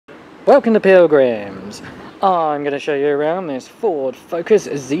Welcome to Pilgrims. I'm going to show you around this Ford Focus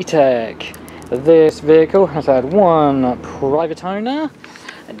Zetec. This vehicle has had one private owner.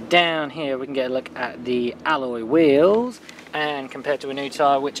 Down here we can get a look at the alloy wheels, and compared to a new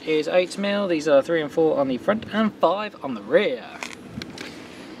tyre which is 8mm, these are 3 and 4 on the front and 5 on the rear.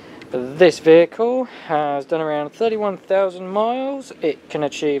 This vehicle has done around 31,000 miles. It can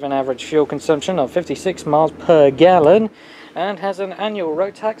achieve an average fuel consumption of 56 miles per gallon and has an annual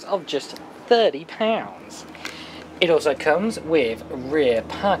road tax of just £30. It also comes with rear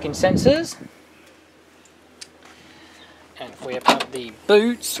parking sensors. And if we open up the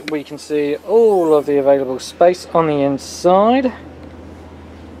boots, we can see all of the available space on the inside.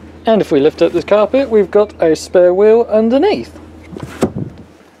 And if we lift up this carpet, we've got a spare wheel underneath.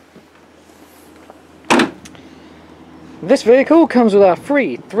 This vehicle comes with our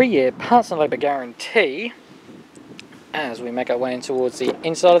free 3-year parts and labour guarantee. As we make our way in towards the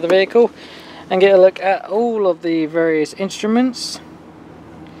inside of the vehicle and get a look at all of the various instruments,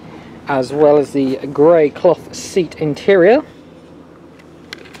 as well as the grey cloth seat interior.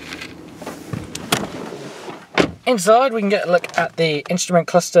 Inside we can get a look at the instrument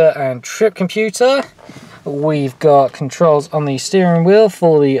cluster and trip computer. We've got controls on the steering wheel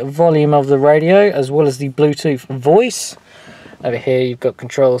for the volume of the radio as well as the Bluetooth voice. Over here you've got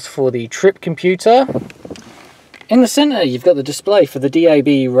controls for the trip computer. In the centre you've got the display for the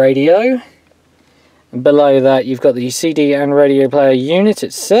DAB radio. And below that you've got the CD and radio player unit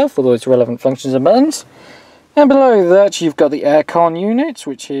itself with all its relevant functions and buttons. And below that you've got the aircon unit,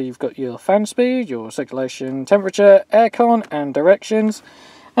 which here you've got your fan speed, your circulation temperature, aircon and directions.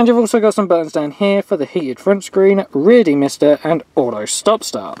 And you've also got some buttons down here for the heated front screen, rear demister and auto stop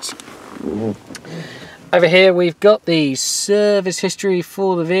start. Over here we've got the service history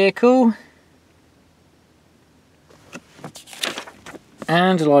for the vehicle.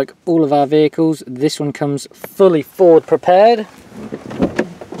 And like all of our vehicles, this one comes fully Ford prepared.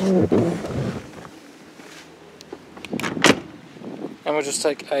 And we'll just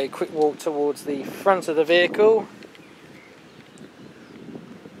take a quick walk towards the front of the vehicle,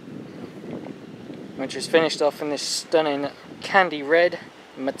 which is finished off in this stunning candy red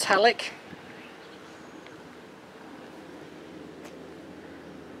metallic.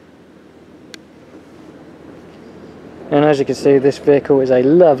 And as you can see, this vehicle is a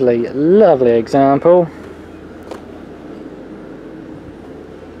lovely, lovely example.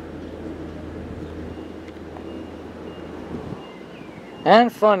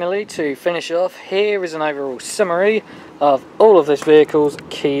 And finally, to finish off, here is an overall summary of all of this vehicle's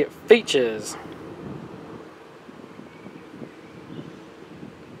key features.